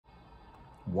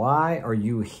Why are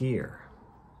you here?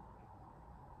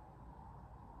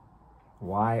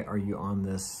 Why are you on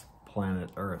this planet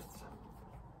Earth?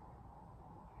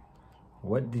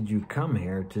 What did you come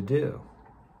here to do?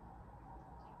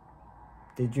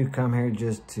 Did you come here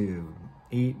just to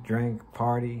eat, drink,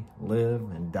 party, live,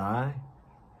 and die?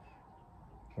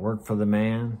 Work for the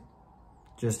man?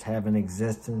 Just have an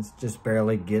existence? Just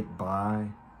barely get by?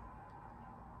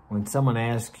 When someone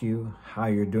asks you how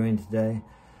you're doing today,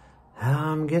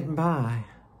 I'm getting by.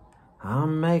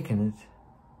 I'm making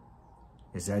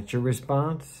it. Is that your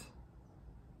response?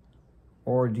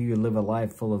 Or do you live a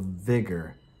life full of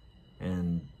vigor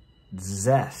and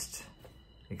zest,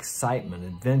 excitement,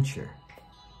 adventure?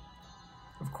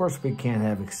 Of course, we can't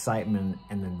have excitement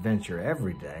and adventure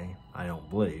every day, I don't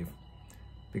believe,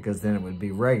 because then it would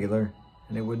be regular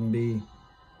and it wouldn't be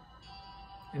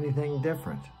anything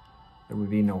different. There would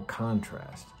be no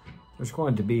contrast. There's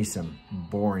going to be some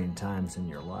boring times in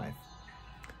your life.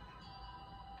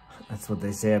 That's what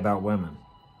they say about women.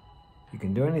 You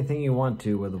can do anything you want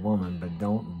to with a woman, but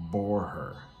don't bore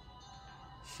her.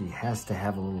 She has to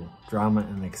have a little drama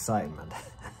and excitement.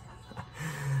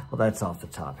 Well, that's off the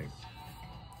topic.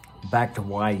 Back to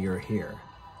why you're here.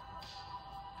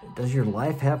 Does your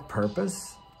life have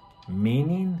purpose?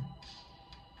 Meaning?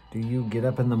 Do you get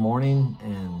up in the morning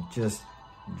and just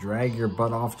drag your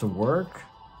butt off to work?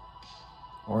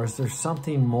 Or is there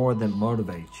something more that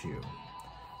motivates you?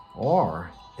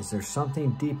 Or is there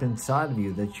something deep inside of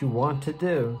you that you want to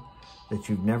do that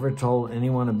you've never told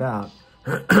anyone about?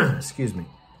 Excuse me.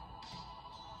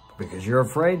 Because you're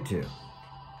afraid to.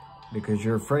 Because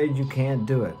you're afraid you can't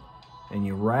do it. And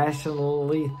you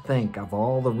rationally think of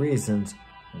all the reasons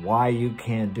why you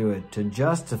can't do it to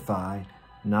justify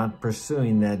not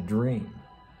pursuing that dream.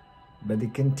 But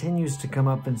it continues to come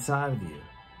up inside of you.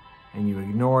 And you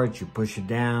ignore it, you push it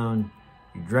down,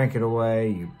 you drink it away,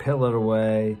 you pill it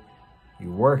away,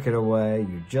 you work it away,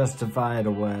 you justify it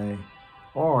away,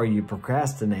 or you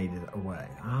procrastinate it away.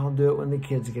 I'll do it when the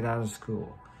kids get out of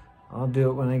school. I'll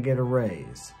do it when I get a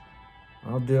raise.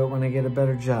 I'll do it when I get a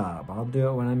better job. I'll do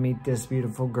it when I meet this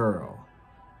beautiful girl.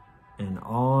 And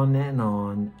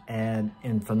on, ad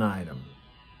infinitum.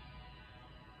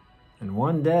 And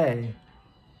one day,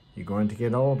 you're going to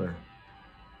get older.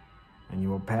 And you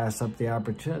will pass up the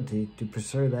opportunity to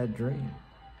pursue that dream.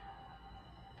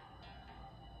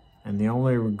 And the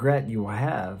only regret you will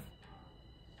have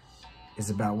is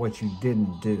about what you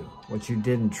didn't do, what you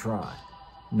didn't try.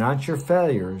 Not your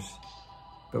failures,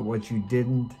 but what you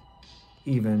didn't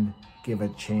even give a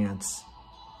chance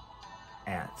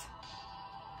at.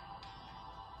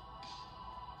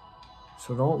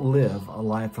 So don't live a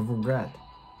life of regret.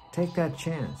 Take that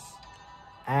chance.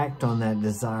 Act on that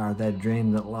desire, that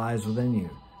dream that lies within you,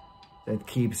 that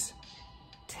keeps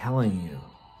telling you,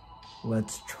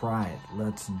 let's try it,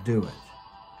 let's do it.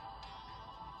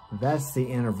 That's the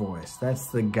inner voice. That's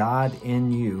the God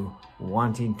in you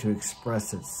wanting to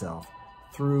express itself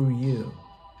through you.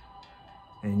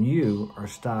 And you are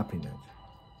stopping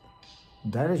it.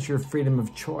 That is your freedom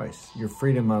of choice, your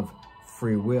freedom of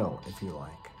free will, if you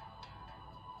like.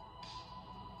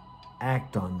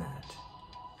 Act on that,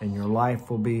 and your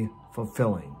life will be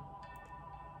fulfilling,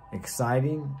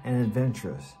 exciting, and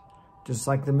adventurous, just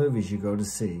like the movies you go to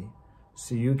see,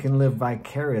 so you can live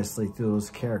vicariously through those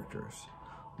characters.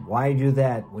 Why do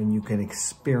that when you can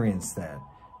experience that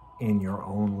in your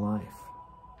own life?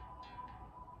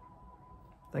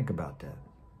 Think about that.